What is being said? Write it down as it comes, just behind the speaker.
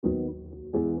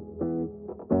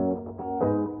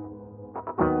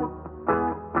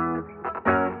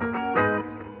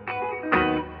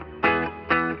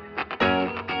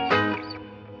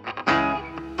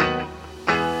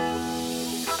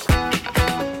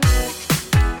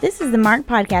This is the Mark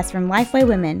Podcast from Lifeway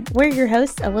Women. We're your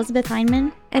hosts, Elizabeth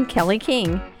Heineman and Kelly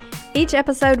King. Each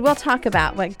episode, we'll talk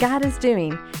about what God is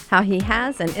doing, how He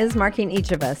has and is marking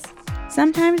each of us.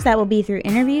 Sometimes that will be through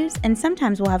interviews, and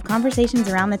sometimes we'll have conversations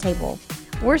around the table.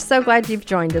 We're so glad you've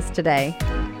joined us today.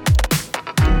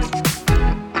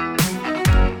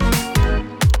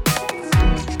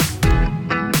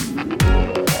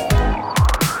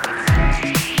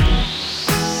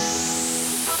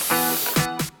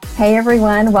 Hey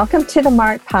everyone, welcome to the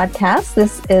Mark Podcast.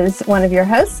 This is one of your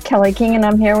hosts, Kelly King, and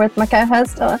I'm here with my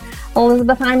co-host,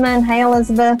 Elizabeth Heineman. Hey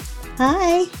Elizabeth.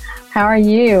 Hi. How are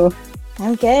you?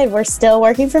 I'm good. We're still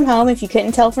working from home, if you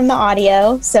couldn't tell from the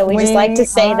audio, so we just like to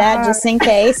say that just in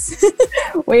case.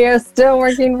 We are still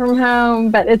working from home,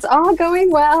 but it's all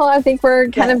going well. I think we're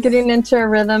kind of getting into a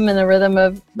rhythm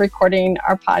of recording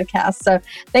our podcast. So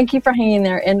thank you for hanging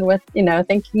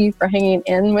thank you for hanging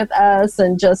in with us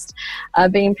and just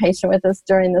being patient with us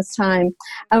during this time.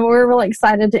 And we're really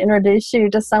excited to introduce you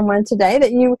to someone today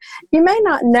that you may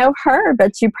not know her,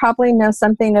 but you probably know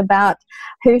something about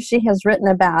who she has written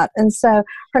about. And so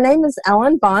her name is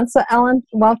Ellen Bond. So Ellen,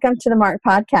 welcome to the Mark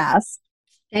Podcast.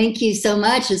 Thank you so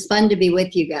much. It's fun to be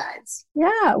with you guys.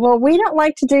 Yeah, well, we don't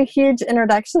like to do huge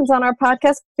introductions on our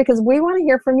podcast because we want to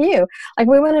hear from you.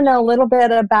 We want to know a little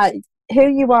bit about who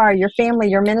you are, your family,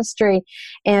 your ministry,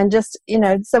 and just,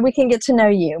 so we can get to know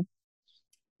you.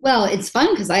 Well, it's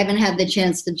fun because I haven't had the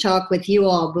chance to talk with you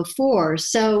all before.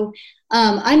 So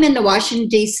I'm in the Washington,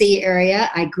 D.C. area.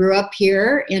 I grew up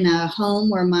here in a home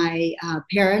where my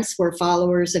parents were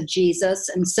followers of Jesus.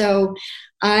 And so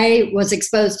I was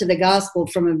exposed to the gospel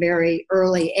from a very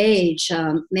early age,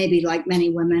 maybe like many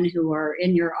women who are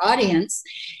in your audience.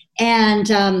 And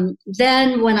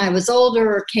then when I was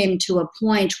older, came to a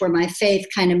point where my faith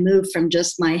kind of moved from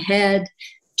just my head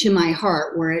to my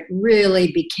heart, where it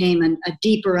really became a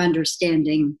deeper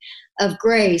understanding of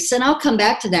grace. And I'll come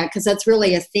back to that because that's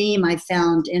really a theme I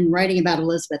found in writing about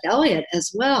Elisabeth Elliot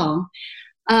as well.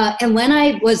 And when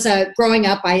I was growing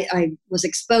up, I was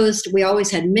exposed. We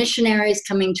always had missionaries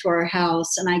coming to our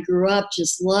house, and I grew up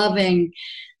just loving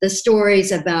the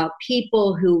stories about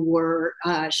people who were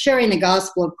sharing the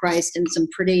gospel of Christ in some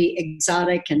pretty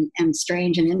exotic and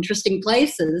strange and interesting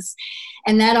places.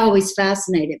 And that always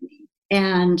fascinated me.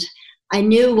 And I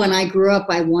knew when I grew up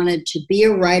I wanted to be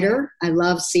a writer. I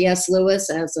loved C.S. Lewis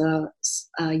as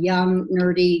a young,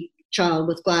 nerdy child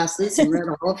with glasses and read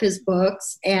all of his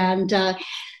books. And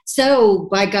so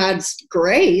by God's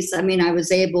grace, I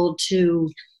was able to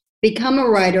become a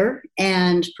writer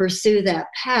and pursue that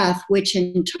path, which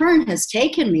in turn has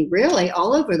taken me really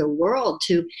all over the world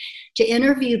to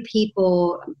interview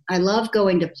people. I love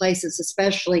going to places,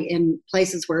 especially in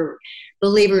places where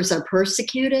believers are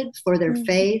persecuted for their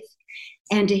faith,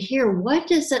 and to hear, what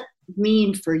does it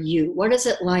mean for you? What is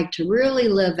it like to really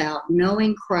live out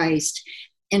knowing Christ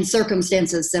in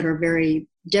circumstances that are very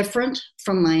different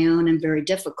from my own and very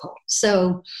difficult?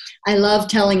 So I love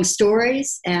telling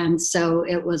stories, and so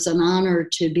it was an honor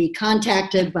to be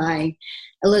contacted by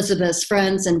Elizabeth's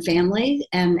friends and family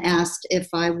and asked if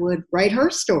I would write her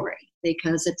story,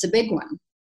 because it's a big one.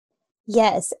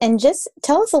 Yes, and just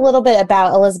tell us a little bit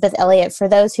about Elisabeth Elliot for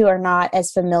those who are not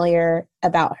as familiar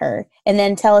about her, and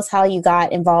then tell us how you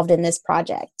got involved in this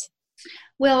project.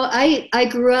 Well, I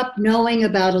grew up knowing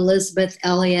about Elisabeth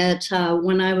Elliot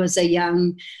when I was a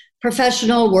young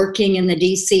professional working in the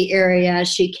D.C. area.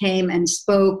 She came and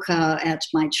spoke at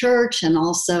my church and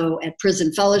also at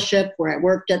Prison Fellowship, where I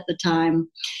worked at the time.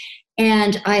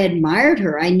 And I admired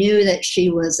her. I knew that she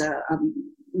was a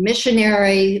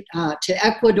missionary to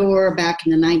Ecuador back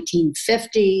in the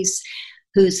 1950s,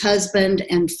 whose husband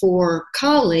and 4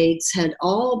 colleagues had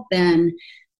all been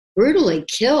brutally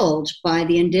killed by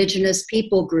the indigenous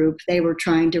people group they were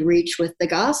trying to reach with the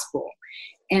gospel.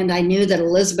 And I knew that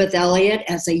Elisabeth Elliot,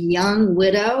 as a young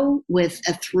widow with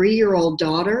a 3-year-old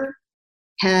daughter,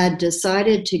 had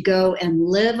decided to go and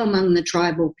live among the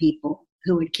tribal people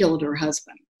who had killed her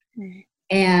husband.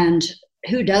 And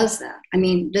who does that?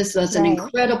 This was an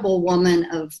incredible woman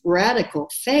of radical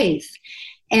faith.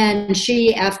 And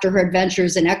she, after her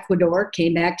adventures in Ecuador,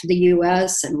 came back to the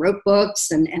U.S. and wrote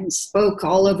books and spoke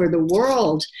all over the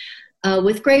world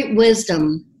with great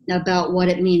wisdom about what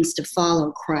it means to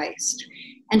follow Christ.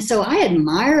 And so I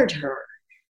admired her.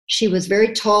 She was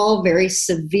very tall, very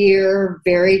severe,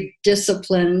 very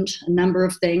disciplined, a number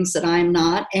of things that I'm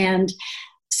not. And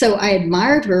so I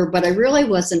admired her, but I really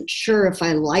wasn't sure if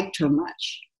I liked her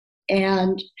much.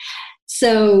 And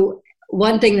so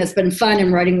one thing that's been fun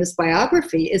in writing this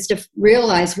biography is to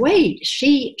realize, wait,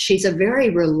 she's a very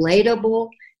relatable,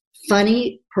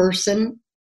 funny person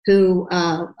who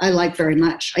I like very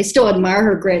much. I still admire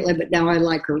her greatly, but now I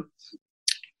like her.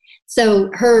 So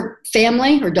her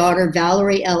family, her daughter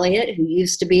Valerie Elliott, who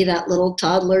used to be that little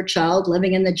toddler child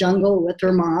living in the jungle with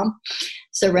her mom,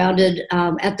 surrounded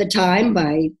at the time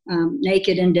by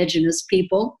naked indigenous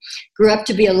people, grew up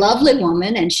to be a lovely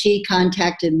woman, and she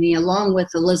contacted me along with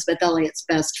Elizabeth Elliott's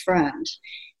best friend.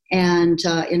 And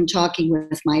in talking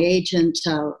with my agent,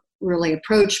 really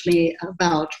approached me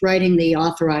about writing the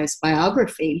authorized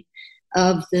biography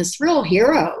of this real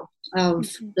hero of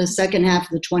the second half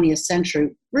of the 20th century,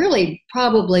 really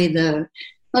probably the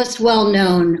most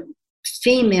well-known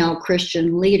female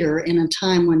Christian leader in a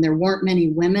time when there weren't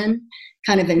many women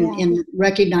kind of in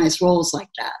recognized roles like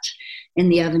that in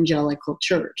the evangelical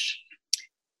church.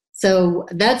 So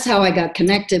that's how I got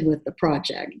connected with the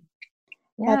project.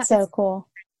 Yeah, that's so cool.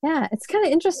 Yeah, it's kind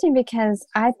of interesting because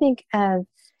I think of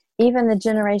even the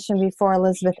generation before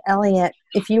Elizabeth Elliott,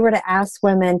 if you were to ask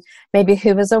women maybe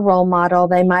who was a role model,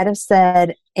 they might have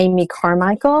said Amy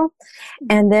Carmichael.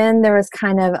 And then there was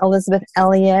kind of Elizabeth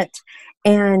Elliott.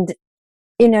 And,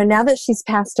 you know, now that she's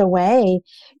passed away,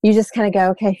 you just kind of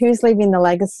go, okay, who's leaving the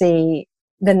legacy,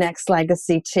 the next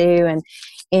legacy too?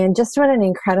 And just what an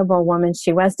incredible woman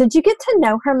she was. Did you get to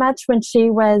know her much when she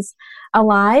was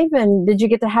alive? And did you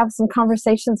get to have some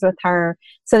conversations with her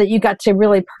so that you got to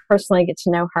really personally get to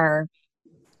know her?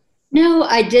 No,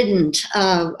 I didn't.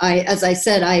 As I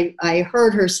said, I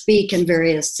heard her speak in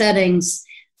various settings,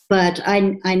 but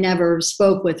I never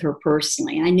spoke with her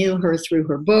personally. I knew her through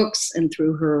her books and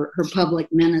through her public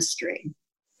ministry.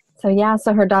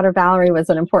 So her daughter Valerie was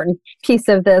an important piece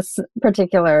of this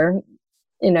particular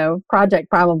project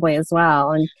probably as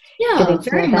well. And yeah,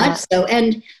 very much so.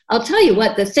 And I'll tell you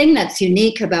what, the thing that's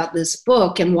unique about this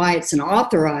book and why it's an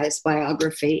authorized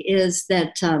biography is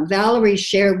that Valerie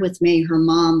shared with me her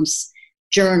mom's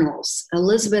journals.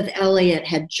 Elizabeth Elliott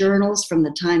had journals from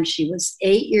the time she was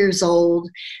 8 years old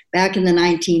back in the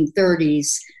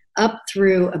 1930s up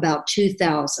through about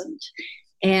 2000.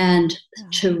 And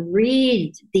to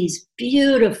read these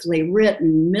beautifully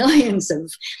written millions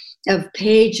of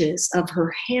pages of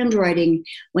her handwriting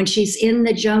when she's in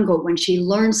the jungle, when she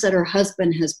learns that her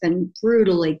husband has been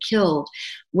brutally killed,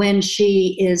 when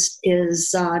she is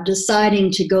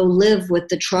deciding to go live with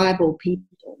the tribal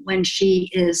people, when she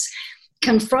is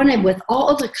confronted with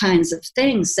all the kinds of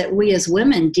things that we as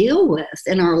women deal with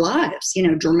in our lives,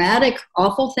 dramatic,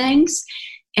 awful things,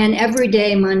 and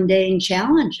everyday mundane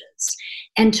challenges.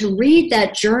 And to read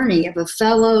that journey of a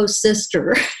fellow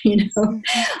sister,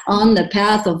 on the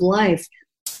path of life,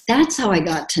 that's how I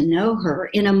got to know her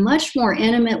in a much more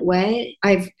intimate way.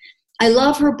 I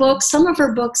love her books. Some of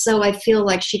her books, though, I feel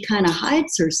like she kind of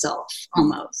hides herself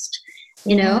almost,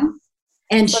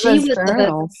 And she was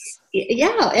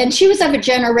and she was of a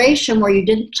generation where you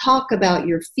didn't talk about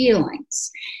your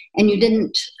feelings, and you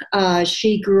didn't.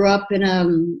 She grew up in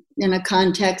a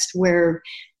context where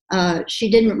she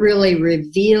didn't really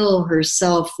reveal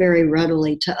herself very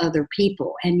readily to other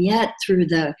people, and yet through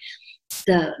the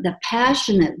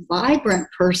passionate, vibrant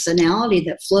personality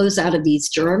that flows out of these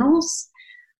journals,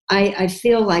 I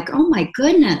feel like, oh my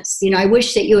goodness, I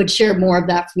wish that you would share more of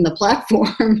that from the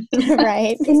platform.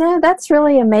 Right. That's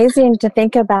really amazing to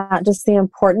think about, just the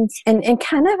importance and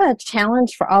kind of a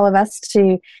challenge for all of us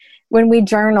to, when we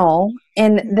journal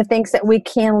and the things that we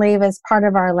can leave as part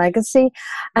of our legacy.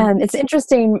 It's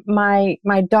interesting, my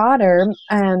daughter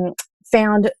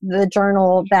found the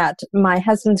journal that my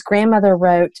husband's grandmother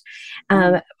wrote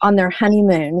on their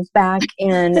honeymoon back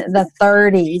in the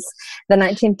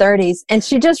 1930s. And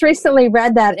she just recently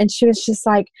read that, and she was just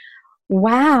like,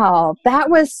 wow, that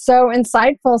was so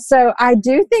insightful. So I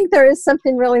do think there is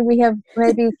something really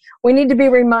we need to be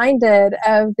reminded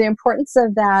of the importance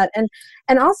of that,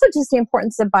 and also just the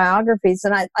importance of biographies.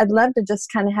 And I'd love to just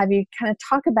kind of have you kind of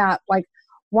talk about like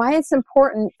why it's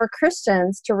important for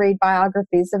Christians to read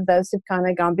biographies of those who've kind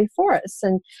of gone before us.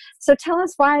 And so tell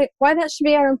us why that should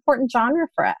be an important genre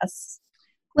for us.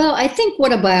 Well, I think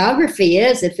what a biography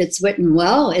is, if it's written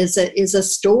well, is a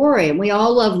story. And we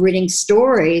all love reading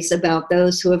stories about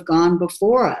those who have gone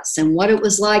before us and what it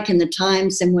was like in the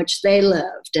times in which they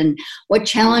lived and what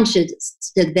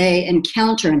challenges did they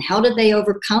encounter and how did they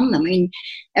overcome them. I mean,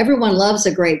 everyone loves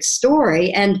a great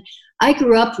story. And I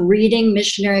grew up reading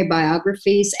missionary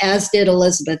biographies, as did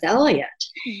Elizabeth Elliott.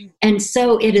 Mm-hmm. And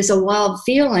so it is a wild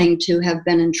feeling to have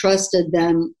been entrusted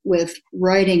then with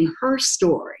writing her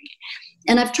story.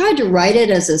 And I've tried to write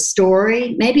it as a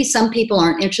story. Maybe some people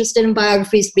aren't interested in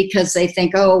biographies because they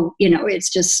think, it's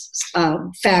just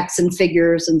facts and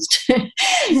figures and,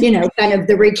 kind of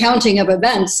the recounting of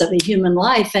events of a human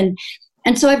life. And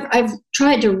so I've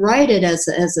tried to write it as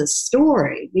a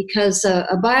story, because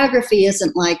a biography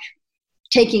isn't like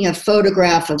taking a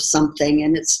photograph of something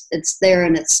and it's there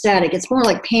and it's static. It's more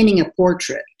like painting a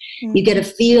portrait. Mm-hmm. You get a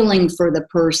feeling for the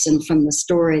person from the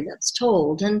story that's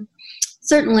told. And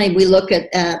certainly we look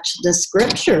at the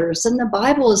scriptures, and the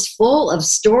Bible is full of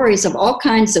stories of all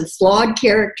kinds of flawed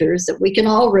characters that we can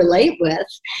all relate with,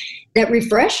 that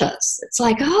refresh us. It's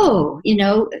like, oh,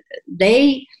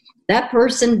 that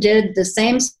person did the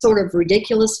same sort of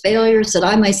ridiculous failures that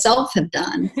I myself have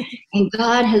done, and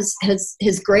God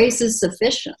his grace is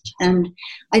sufficient. And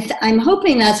I'm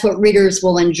hoping that's what readers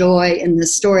will enjoy in the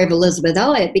story of Elisabeth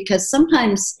Elliot, because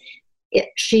sometimes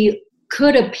she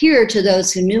could appear to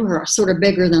those who knew her sort of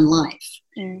bigger than life,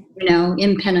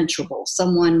 impenetrable,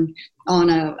 someone on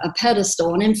a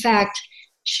pedestal. And in fact,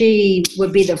 she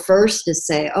would be the first to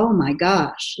say, oh my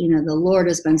gosh, the Lord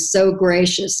has been so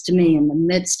gracious to me in the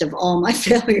midst of all my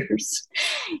failures.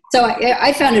 So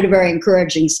I found it a very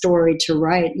encouraging story to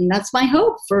write, and that's my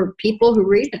hope for people who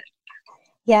read it.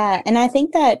 Yeah, and I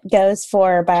think that goes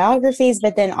for biographies,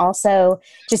 but then also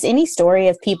just any story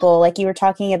of people, like you were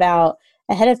talking about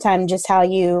ahead of time, just how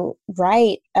you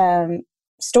write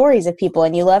stories of people,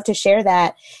 and you love to share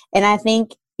that. And I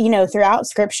think, throughout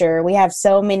Scripture, we have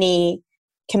so many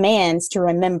commands to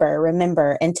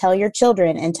remember, and tell your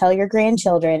children, and tell your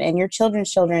grandchildren, and your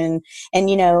children's children. And,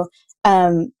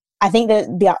 I think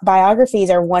that biographies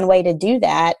are one way to do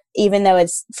that, even though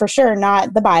it's for sure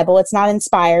not the Bible, it's not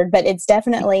inspired, but it's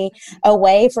definitely a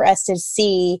way for us to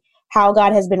see how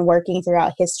God has been working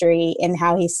throughout history and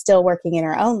how he's still working in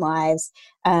our own lives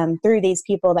through these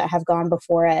people that have gone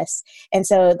before us. And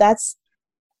so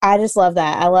I just love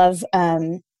that. I love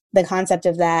the concept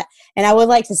of that. And I would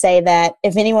like to say that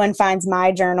if anyone finds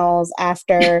my journals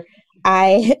after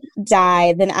I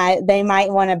die, then they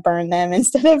might want to burn them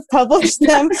instead of publish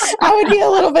them. I would be a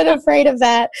little bit afraid of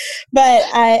that. But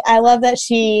I love that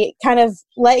she kind of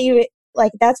let you,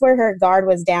 like, that's where her guard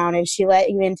was down, and she let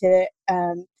you into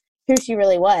who she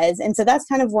really was. And so that's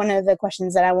kind of one of the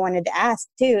questions that I wanted to ask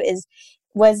too, is,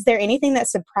 was there anything that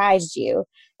surprised you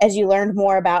as you learned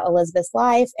more about Elisabeth's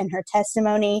life and her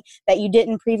testimony that you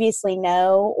didn't previously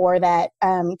know, or that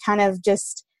kind of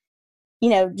just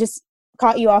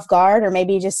caught you off guard, or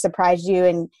maybe just surprised you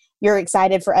and you're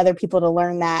excited for other people to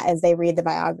learn that as they read the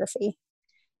biography?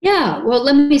 Yeah, well,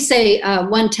 let me say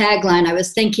one tagline. I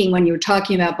was thinking when you were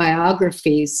talking about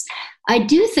biographies, I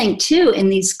do think too, in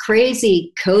these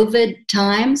crazy COVID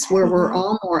times where we're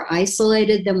all more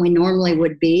isolated than we normally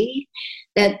would be,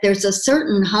 that there's a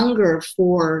certain hunger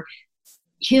for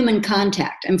human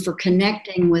contact and for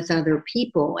connecting with other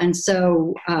people. And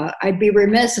so I'd be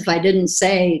remiss if I didn't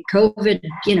say COVID,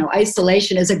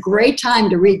 isolation is a great time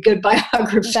to read good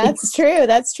biographies. That's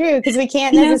true, because we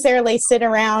can't necessarily sit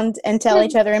around and tell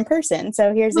each other in person.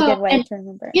 So here's a good way to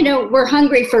remember. We're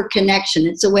hungry for connection.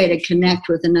 It's a way to connect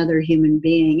with another human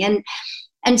being.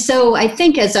 And so I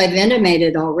think, as I've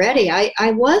intimated already,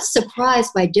 I was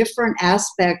surprised by different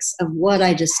aspects of what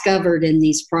I discovered in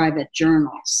these private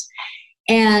journals.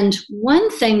 And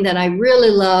one thing that I really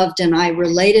loved and I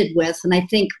related with, and I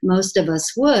think most of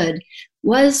us would,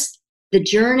 was the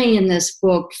journey in this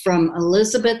book from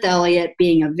Elisabeth Elliot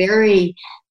being a very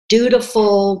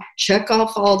dutiful, check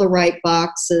off all the right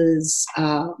boxes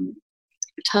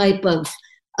type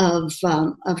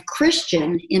of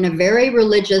Christian in a very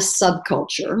religious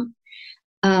subculture.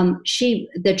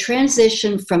 The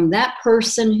transition from that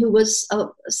person who was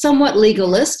somewhat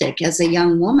legalistic as a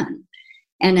young woman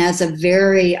and as a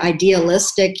very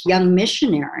idealistic young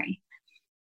missionary,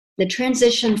 the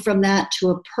transition from that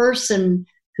to a person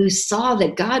who saw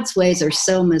that God's ways are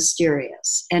so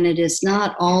mysterious, and it is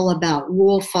not all about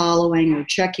rule following or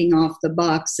checking off the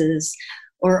boxes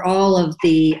or all of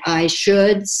the I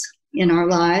shoulds in our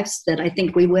lives that I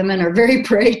think we women are very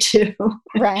prey to.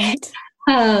 Right.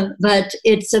 But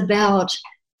it's about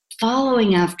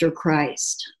following after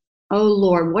Christ. Oh,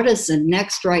 Lord, what is the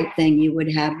next right thing you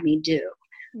would have me do?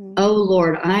 Oh,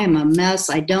 Lord, I am a mess.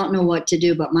 I don't know what to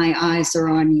do, but my eyes are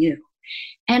on you.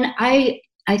 And I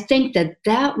think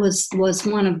that was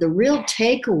one of the real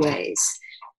takeaways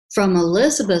from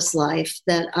Elisabeth's life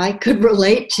that I could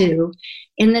relate to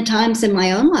in the times in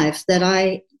my own life that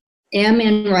I am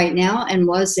in right now and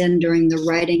was in during the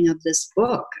writing of this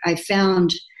book. I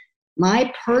found my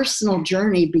personal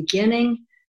journey beginning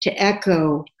to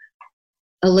echo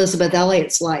Elisabeth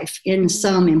Elliot's life in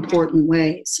some important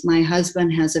ways. My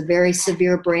husband has a very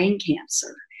severe brain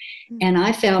cancer, and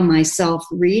I found myself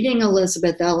reading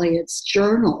Elisabeth Elliot's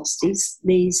journals,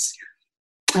 these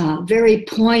very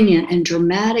poignant and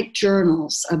dramatic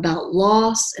journals about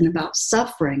loss and about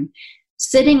suffering,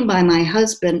 sitting by my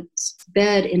husband's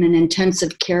bed in an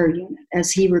intensive care unit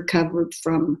as he recovered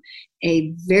from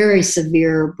a very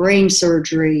severe brain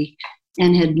surgery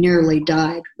and had nearly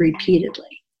died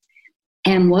repeatedly.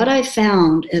 And what I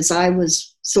found as I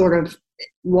was sort of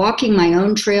walking my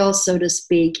own trail, so to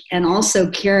speak, and also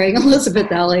carrying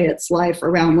Elisabeth Elliot's life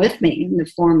around with me in the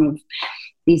form of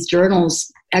these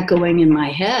journals echoing in my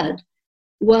head,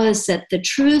 was that the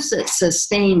truths that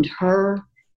sustained her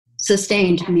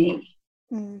sustained me.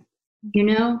 You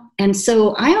know? And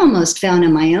so I almost found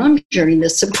in my own journey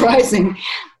this surprising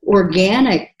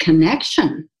organic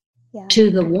connection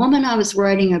to the woman I was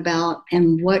writing about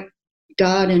and what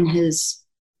God in his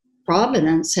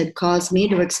providence had caused me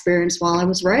to experience while I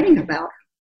was writing about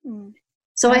her.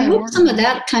 So I hope some of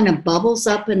that kind of bubbles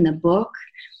up in the book,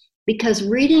 because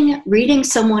reading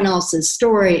someone else's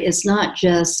story is not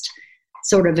just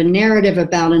sort of a narrative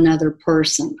about another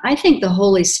person. I think the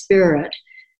Holy Spirit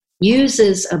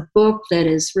uses a book that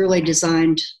is really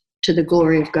designed to the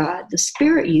glory of God. The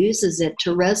Spirit uses it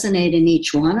to resonate in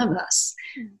each one of us.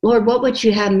 Lord, what would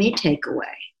you have me take away?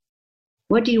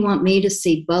 What do you want me to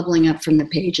see bubbling up from the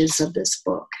pages of this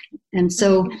book? And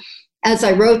so as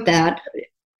I wrote that,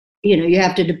 you know, you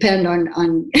have to depend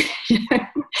on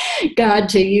God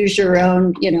to use your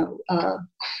own,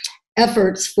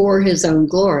 efforts for his own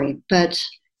glory. But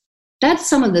that's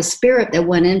some of the spirit that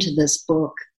went into this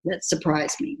book that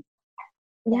surprised me.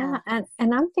 Yeah,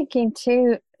 and I'm thinking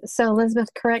too, so Elizabeth,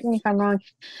 correct me if I'm wrong,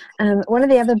 one of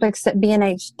the other books that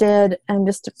B&H did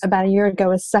just about a year ago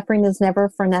was Suffering is Never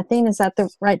for Nothing. Is that the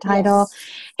right title?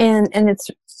 Yes. And it's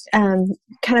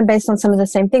kind of based on some of the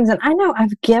same things. And I know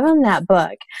I've given that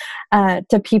book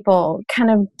to people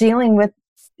kind of dealing with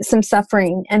some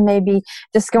suffering and maybe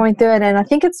just going through it. And I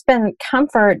think it's been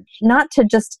comfort not to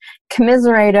just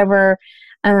commiserate over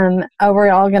we're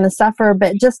all going to suffer,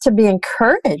 but just to be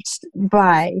encouraged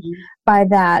by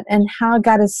that and how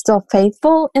God is still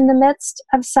faithful in the midst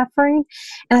of suffering.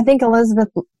 And I think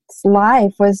Elizabeth's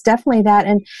life was definitely that.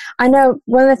 And I know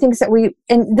one of the things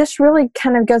and this really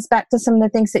kind of goes back to some of the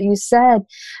things that you said,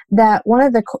 that one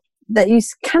of the that you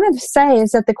kind of say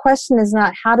is that the question is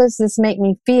not how does this make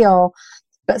me feel,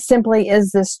 but simply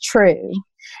is this true?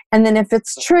 And then if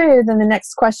it's true, then the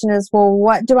next question is, well,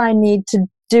 what do I need to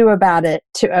do about it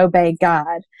to obey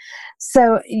God?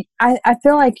 So I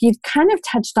feel like you've kind of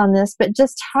touched on this, but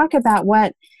just talk about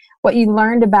what you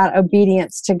learned about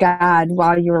obedience to God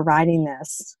while you were writing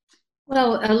this.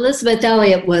 Well, Elisabeth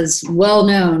Elliot was well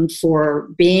known for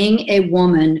being a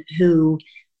woman who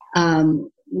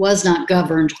was not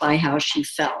governed by how she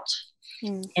felt.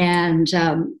 And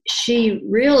she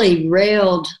really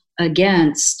railed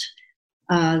against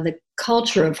the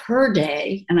culture of her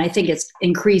day, and I think it's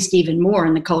increased even more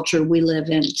in the culture we live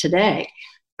in today,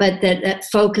 but that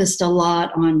focused a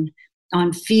lot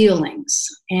on feelings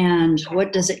and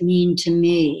what does it mean to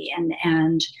me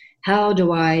and how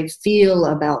do I feel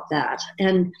about that.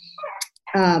 And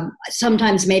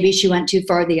sometimes maybe she went too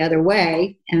far the other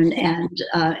way and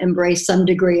embraced some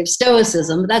degree of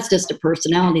stoicism. That's just a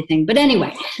personality thing. But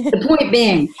anyway, the point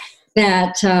being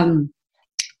that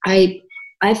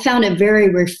I found it very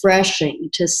refreshing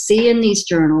to see in these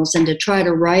journals and to try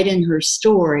to write in her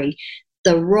story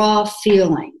the raw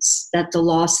feelings that the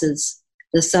losses,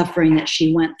 the suffering that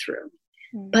she went through,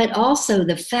 but also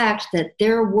the fact that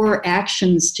there were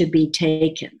actions to be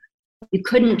taken. You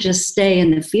couldn't just stay in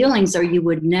the feelings or you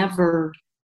would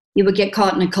get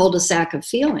caught in a cul-de-sac of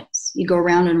feelings. You go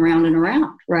around and around and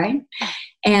around, right?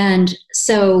 And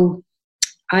so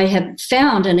I have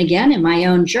found, and again in my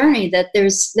own journey, that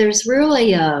there's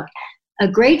really a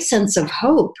great sense of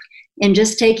hope in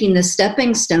just taking the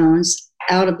stepping stones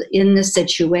in the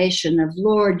situation of,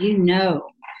 Lord, you know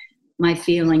my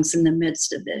feelings in the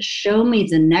midst of this. Show me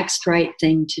the next right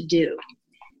thing to do.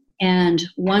 And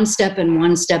one step and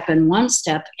one step and one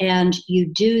step, and you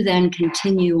do then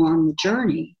continue on the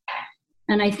journey.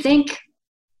 And I think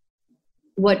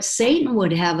what Satan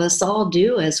would have us all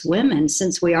do as women,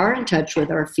 since we are in touch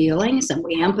with our feelings and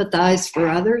we empathize for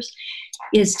others,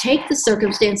 is take the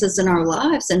circumstances in our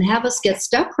lives and have us get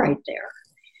stuck right there.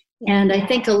 And I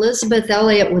think Elisabeth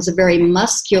Elliot was a very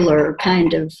muscular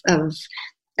kind of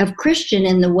Christian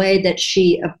in the way that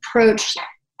she approached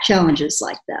challenges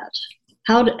like that.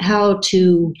 How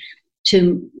to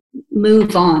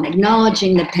move on,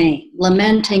 acknowledging the pain,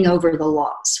 lamenting over the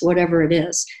loss, whatever it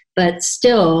is, but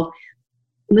still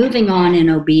moving on in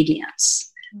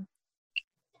obedience.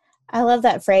 I love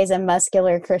that phrase, a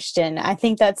muscular Christian. I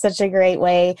think that's such a great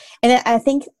way. And I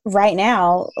think right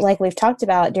now, like we've talked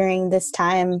about during this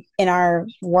time in our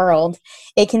world,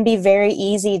 it can be very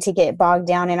easy to get bogged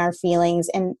down in our feelings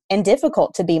and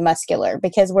difficult to be muscular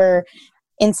because we're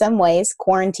in some ways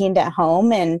quarantined at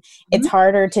home, and it's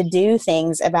harder to do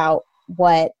things about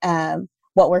what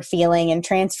we're feeling and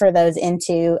transfer those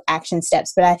into action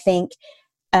steps. But I think,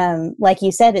 like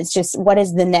you said, it's just what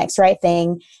is the next right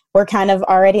thing. We're kind of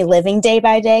already living day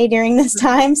by day during this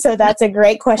time. So that's a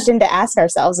great question to ask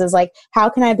ourselves, is like, how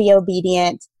can I be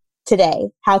obedient today?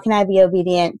 How can I be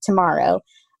obedient tomorrow?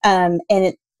 And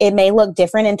it may look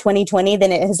different in 2020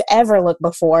 than it has ever looked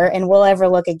before and will ever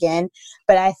look again.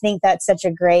 But I think that's such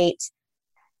a great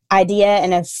idea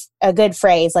and a good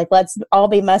phrase. Like, let's all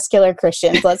be muscular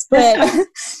Christians. Let's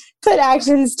put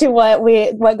actions to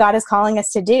what God is calling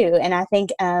us to do. And I think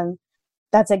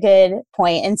that's a good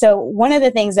point. And so one of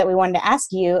the things that we wanted to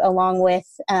ask you, along with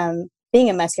being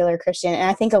a muscular Christian, and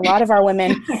I think a lot of our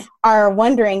women are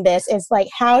wondering this, is like,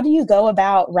 how do you go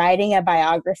about writing a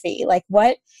biography? Like,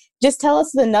 just tell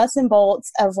us the nuts and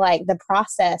bolts of like the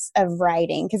process of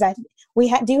writing. Because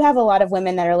we do have a lot of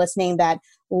women that are listening that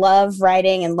love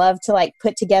writing and love to like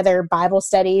put together Bible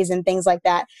studies and things like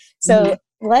that. So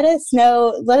let us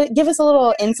know, give us a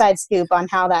little inside scoop on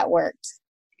how that works.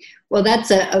 Well, that's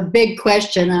a big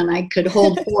question, and I could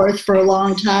hold forth for a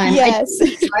long time. Yes. I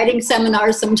do writing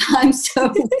seminars sometimes,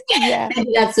 so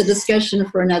maybe that's a discussion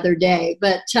for another day.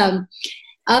 But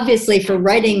obviously for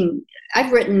writing,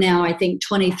 I've written now, I think,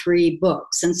 23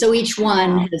 books. And so each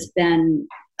one has been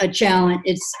a challenge,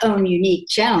 its own unique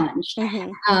challenge.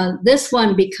 This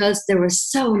one, because there was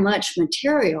so much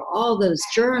material, all those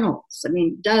journals, I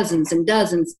mean, dozens and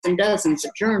dozens and dozens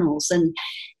of journals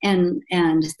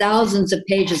and thousands of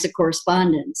pages of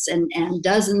correspondence and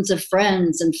dozens of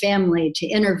friends and family to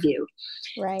interview.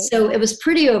 Right. So it was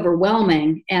pretty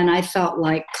overwhelming. And I felt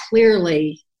like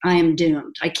clearly I am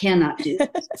doomed. I cannot do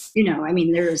this. I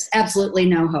mean, there's absolutely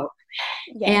no hope.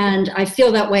 Yeah. And I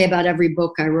feel that way about every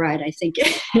book I write, I think.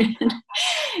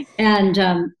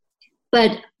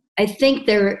 But I think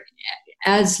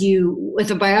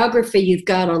with a biography, you've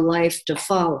got a life to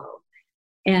follow.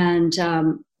 And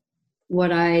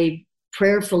what I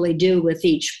prayerfully do with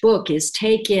each book is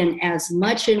take in as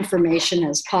much information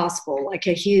as possible, like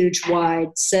a huge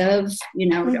wide sieve,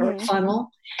 or funnel.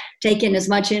 Take in as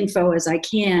much info as I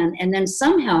can, and then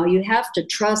somehow you have to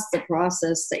trust the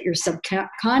process that your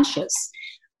subconscious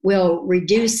will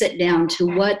reduce it down to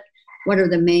what are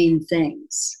the main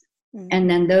things. And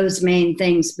then those main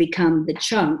things become the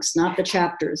chunks, not the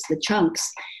chapters, the chunks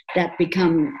that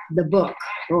become the book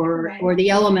or the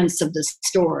elements of the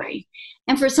story.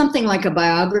 And for something like a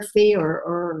biography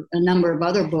or a number of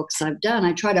other books I've done,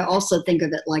 I try to also think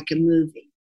of it like a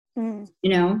movie.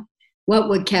 What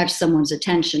would catch someone's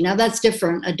attention? Now that's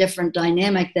a different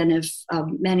dynamic than if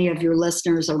many of your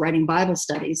listeners are writing Bible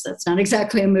studies. That's not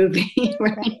exactly a movie,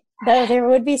 right? Though there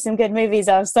would be some good movies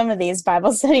of some of these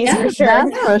Bible studies for sure.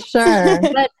 That's for sure.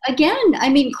 But again, I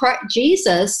mean,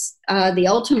 Jesus, the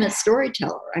ultimate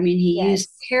storyteller. I mean, he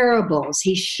used parables.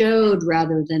 He showed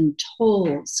rather than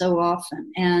told so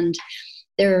often. And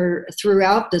there,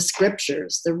 throughout the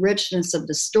scriptures, the richness of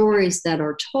the stories that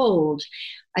are told,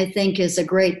 I think, is a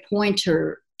great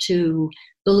pointer to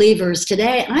believers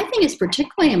today. And I think it's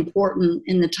particularly important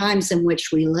in the times in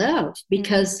which we live,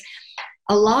 because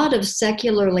a lot of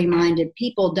secularly minded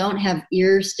people don't have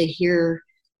ears to hear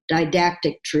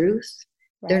didactic truth.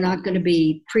 They're not going to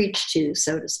be preached to,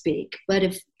 so to speak.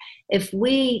 But if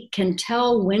we can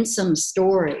tell winsome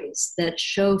stories that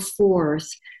show forth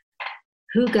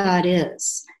who God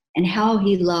is and how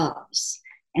he loves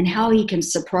and how he can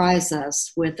surprise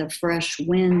us with a fresh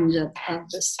wind of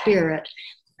the Spirit,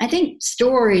 I think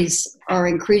stories are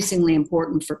increasingly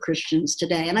important for Christians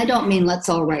today. And I don't mean let's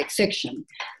all write fiction.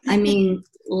 I mean,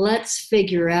 let's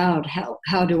figure out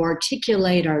how to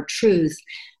articulate our truth,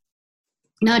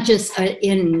 not just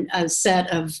in a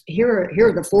set of, here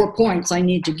are the 4 points I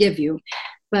need to give you,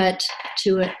 but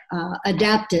to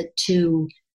adapt it to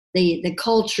the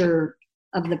culture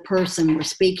of the person we're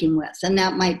speaking with. And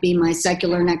that might be my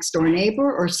secular next door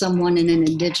neighbor or someone in an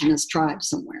indigenous tribe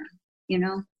somewhere,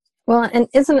 Well, and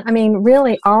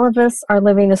really all of us are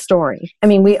living a story. I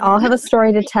mean, we all have a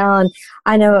story to tell. And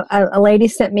I know a lady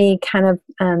sent me kind of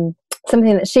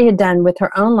something that she had done with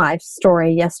her own life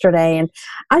story yesterday. And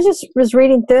I just was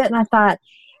reading through it and I thought,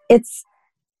 it's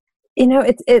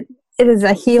it is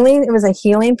a healing. It was a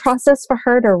healing process for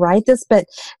her to write this, but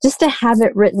just to have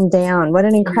it written down, what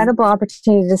an incredible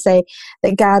opportunity to say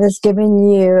that God has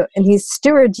given you, and He's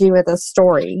stewarded you with a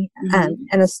story, and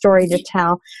a story to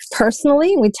tell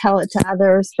personally. We tell it to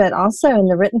others, but also in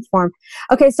the written form.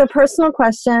 Okay, so personal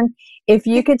question: if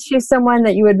you could choose someone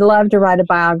that you would love to write a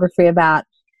biography about,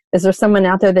 is there someone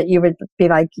out there that you would be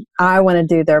like, I want to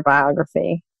do their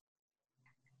biography?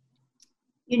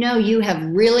 You know, you have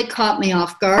really caught me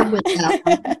off guard with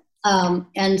that one.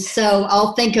 And so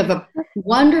I'll think of a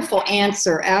wonderful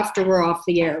answer after we're off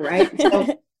the air, right?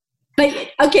 So, but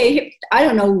okay, I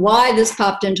don't know why this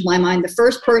popped into my mind. The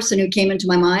first person who came into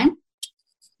my mind,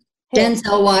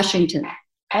 Denzel Washington.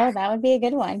 Oh, that would be a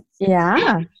good one.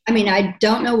 Yeah. I mean, I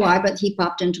don't know why, but he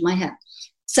popped into my head.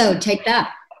 So take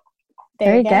that.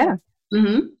 There you go.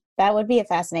 Mm-hmm. That would be a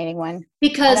fascinating one.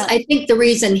 Because I think the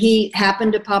reason he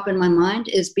happened to pop in my mind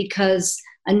is because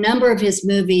a number of his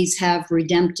movies have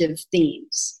redemptive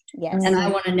themes. Yes. And I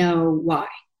want to know why.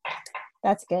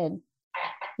 That's good.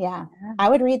 Yeah. I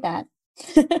would read that.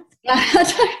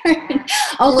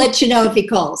 I'll let you know if he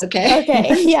calls, okay?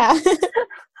 Okay. Yeah.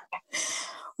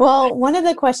 Well, one of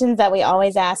the questions that we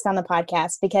always ask on the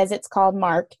podcast, because it's called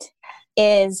Marked,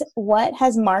 is what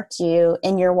has marked you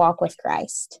in your walk with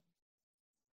Christ?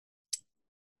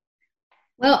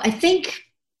 Well, I think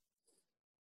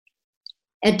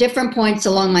at different points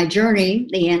along my journey,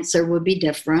 the answer would be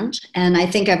different. And I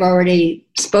think I've already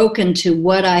spoken to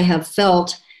what I have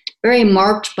felt very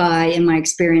marked by in my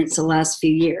experience the last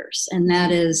few years. And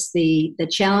that is the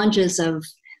challenges of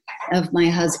my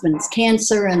husband's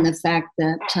cancer, and the fact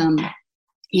that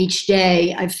each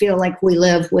day I feel like we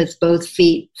live with both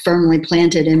feet firmly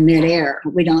planted in midair.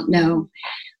 We don't know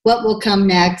what will come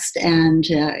next, and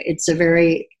it's a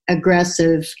very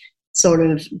aggressive sort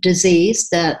of disease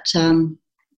that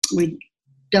we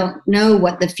don't know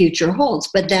what the future holds,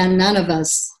 but then none of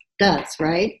us does,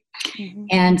 right? Mm-hmm.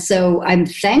 And so I'm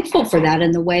thankful for that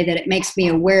in the way that it makes me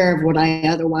aware of what I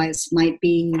otherwise might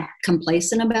be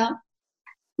complacent about,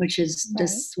 which is the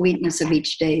sweetness of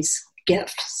each day's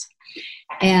gifts.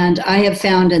 And I have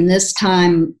found in this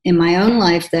time in my own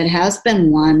life that has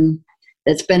been one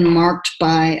that's been marked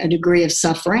by a degree of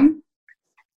suffering.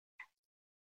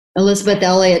 Elisabeth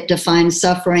Elliot defines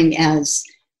suffering as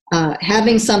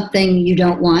having something you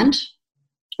don't want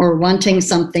or wanting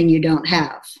something you don't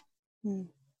have.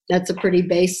 That's a pretty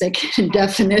basic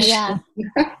definition.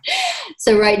 Yeah.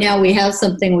 So right now we have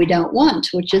something we don't want,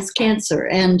 which is cancer.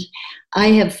 And I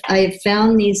have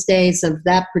found these days of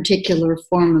that particular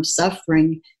form of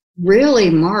suffering really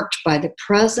marked by the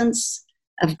presence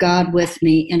of God with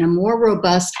me in a more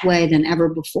robust way than ever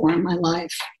before in my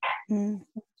life.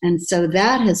 And so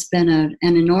that has been an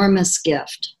enormous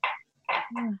gift.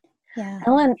 Yeah.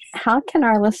 Ellen, how can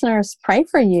our listeners pray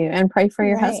for you and pray for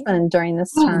your husband during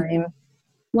this time?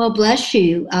 Well, bless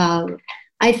you.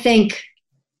 I think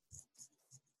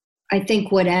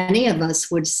what any of us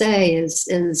would say is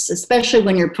especially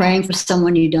when you're praying for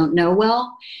someone you don't know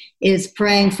well, is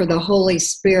praying for the Holy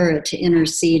Spirit to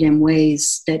intercede in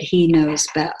ways that He knows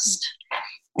best.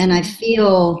 And I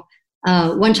feel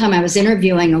one time I was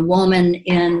interviewing a woman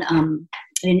in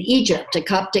Egypt, a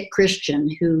Coptic Christian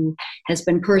who has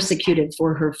been persecuted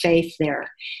for her faith there.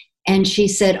 And she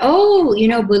said,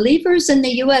 believers in the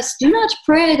U.S., do not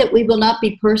pray that we will not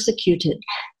be persecuted.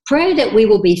 Pray that we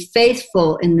will be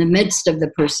faithful in the midst of the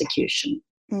persecution.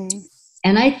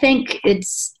 And I think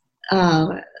it's,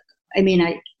 I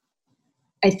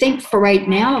think for right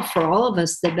now, for all of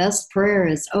us, the best prayer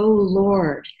is, oh,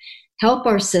 Lord, help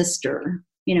our sister,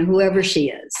 whoever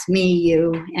she is, me,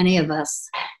 you, any of us,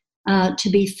 to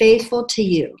be faithful to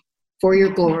you for your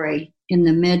glory in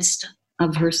the midst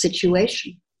of her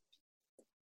situation.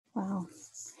 Wow.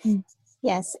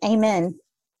 Yes. Amen.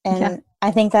 And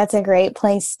I think that's a great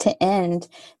place to end.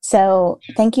 So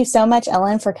thank you so much,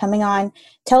 Ellen, for coming on.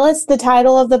 Tell us the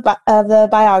title of the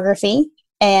biography,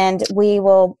 and we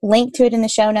will link to it in the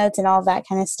show notes and all that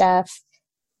kind of stuff.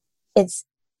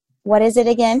 What is it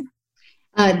again?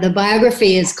 The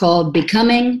biography is called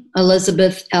Becoming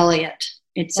Elisabeth Elliot.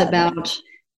 It's about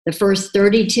the first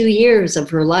 32 years of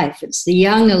her life. It's the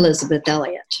young Elisabeth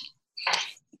Elliot.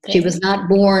 She was not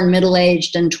born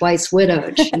middle-aged and twice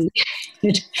widowed.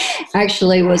 She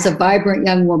actually was a vibrant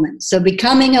young woman. So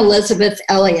Becoming Elisabeth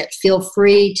Elliot, feel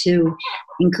free to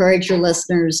encourage your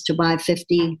listeners to buy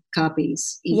 50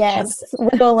 copies each. Yes,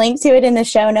 we'll link to it in the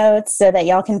show notes so that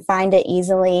y'all can find it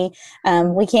easily.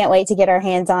 We can't wait to get our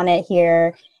hands on it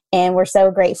here. And we're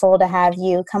so grateful to have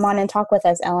you come on and talk with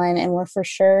us, Ellen. And we're for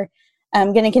sure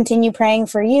going to continue praying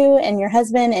for you and your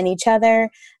husband and each other.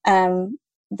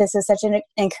 this is such an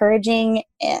encouraging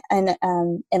and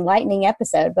enlightening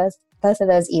episode, both of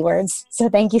those E words. So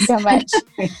thank you so much.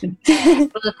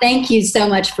 Well, thank you so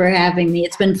much for having me.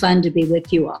 It's been fun to be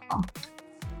with you all.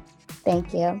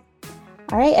 Thank you.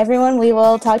 All right, everyone, we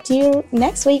will talk to you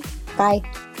next week. Bye.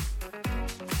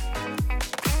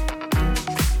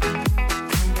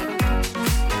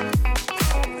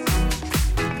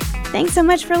 Thanks so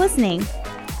much for listening.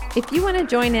 If you want to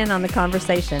join in on the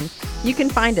conversation, you can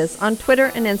find us on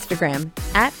Twitter and Instagram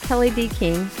at Kelly D.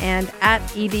 King and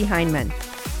at E.D. Heineman.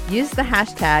 Use the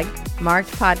hashtag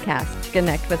 #MarkedPodcast to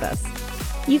connect with us.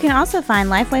 You can also find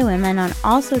Lifeway Women on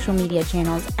all social media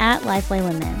channels at Lifeway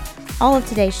Women. All of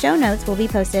today's show notes will be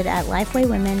posted at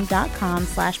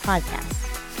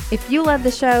lifewaywomen.com/podcast. If you love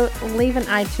the show, leave an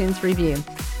iTunes review.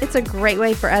 It's a great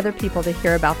way for other people to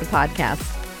hear about the podcast.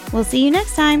 We'll see you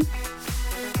next time.